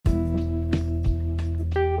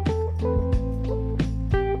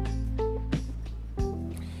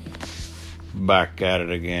Back at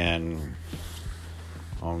it again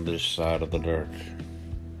on this side of the dirt.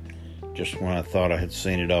 Just when I thought I had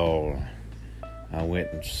seen it all, I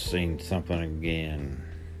went and seen something again.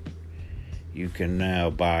 You can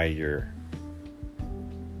now buy your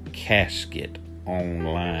casket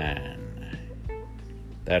online.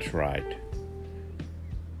 That's right.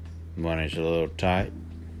 Money's a little tight.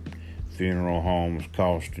 Funeral homes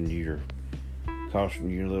costing you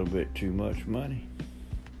a little bit too much money.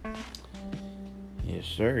 Yes,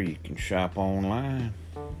 sir. You can shop online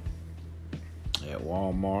at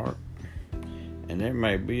Walmart, and there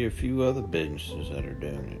may be a few other businesses that are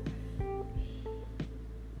doing it.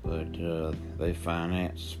 But they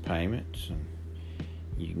finance payments, and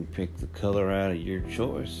you can pick the color out of your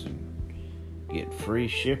choice and get free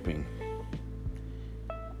shipping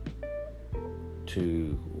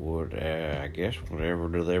to whatever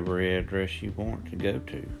delivery address you want to go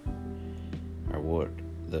to, or what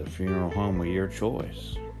the funeral home of your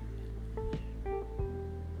choice.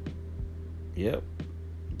 Yep,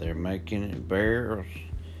 they're making it barrels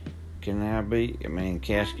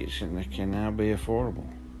caskets can now be affordable.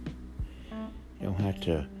 You don't have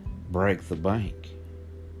to break the bank.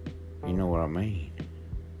 You know what I mean.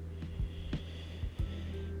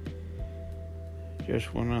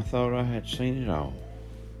 Just when I thought I had seen it all.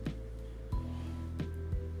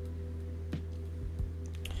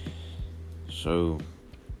 So,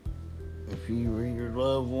 if you or your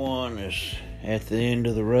loved one is at the end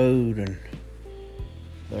of the road and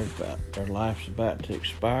their life's about to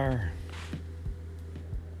expire,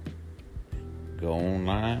 go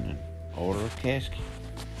online and order a casket.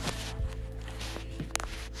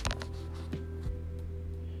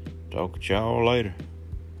 Talk to y'all later.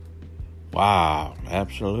 Wow,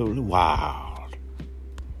 absolutely wow.